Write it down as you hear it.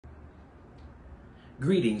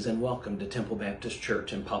Greetings and welcome to Temple Baptist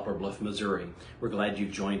Church in Poplar Bluff, Missouri. We're glad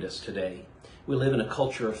you've joined us today. We live in a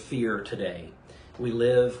culture of fear today. We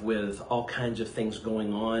live with all kinds of things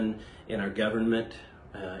going on in our government,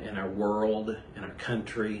 in our world, in our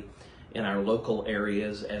country, in our local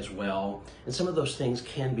areas as well. And some of those things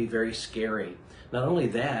can be very scary. Not only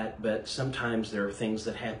that, but sometimes there are things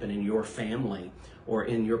that happen in your family or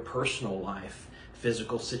in your personal life.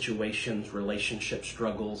 Physical situations, relationship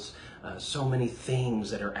struggles, so many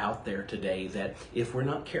things that are out there today that if we're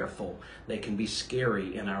not careful, they can be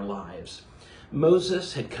scary in our lives.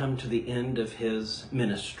 Moses had come to the end of his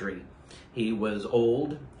ministry. He was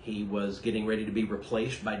old. He was getting ready to be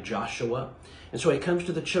replaced by Joshua. And so he comes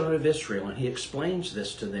to the children of Israel and he explains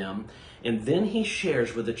this to them. And then he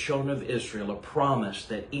shares with the children of Israel a promise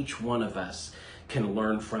that each one of us can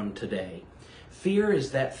learn from today. Fear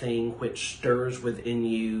is that thing which stirs within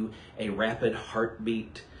you a rapid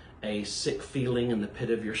heartbeat, a sick feeling in the pit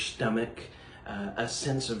of your stomach, a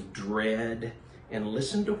sense of dread. And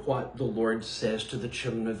listen to what the Lord says to the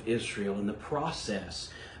children of Israel in the process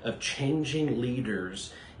of changing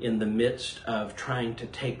leaders in the midst of trying to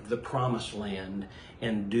take the promised land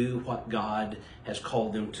and do what God has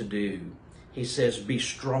called them to do. He says, "Be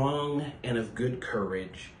strong and of good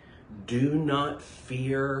courage. Do not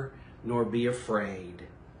fear nor be afraid.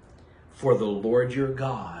 For the Lord your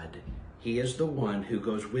God, He is the one who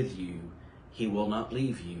goes with you. He will not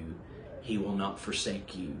leave you. He will not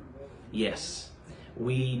forsake you." Yes,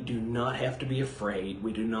 we do not have to be afraid.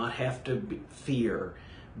 We do not have to fear,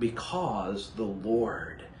 because the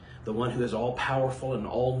Lord, the one who is all-powerful and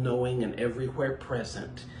all-knowing and everywhere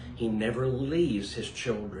present, He never leaves His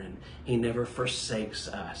children. He never forsakes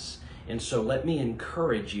us. And so let me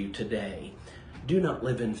encourage you today. Do not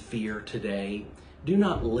live in fear today. Do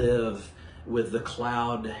not live with the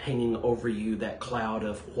cloud hanging over you, that cloud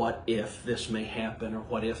of what if this may happen or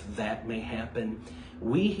what if that may happen.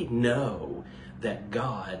 We know that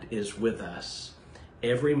God is with us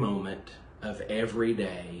every moment of every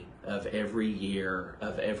day, of every year,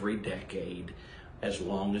 of every decade, as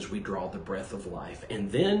long as we draw the breath of life.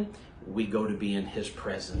 And then we go to be in His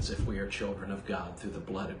presence if we are children of God through the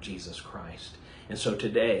blood of Jesus Christ. And so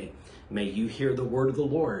today, may you hear the word of the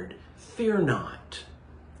Lord. Fear not.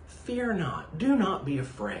 Fear not. Do not be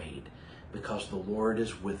afraid, because the Lord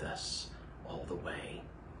is with us all the way.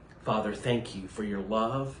 Father, thank you for your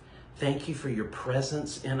love. Thank you for your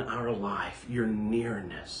presence in our life, your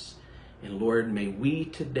nearness. And Lord, may we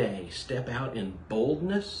today step out in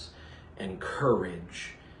boldness and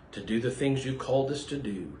courage to do the things you called us to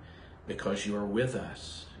do, because you are with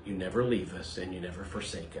us. You never leave us and you never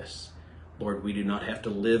forsake us. Lord, we do not have to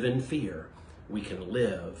live in fear. We can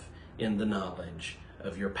live in the knowledge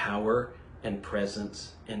of your power and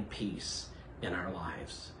presence and peace in our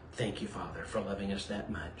lives. Thank you, Father, for loving us that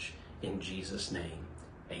much. In Jesus' name,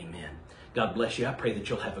 amen. God bless you. I pray that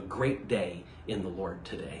you'll have a great day in the Lord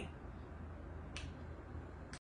today.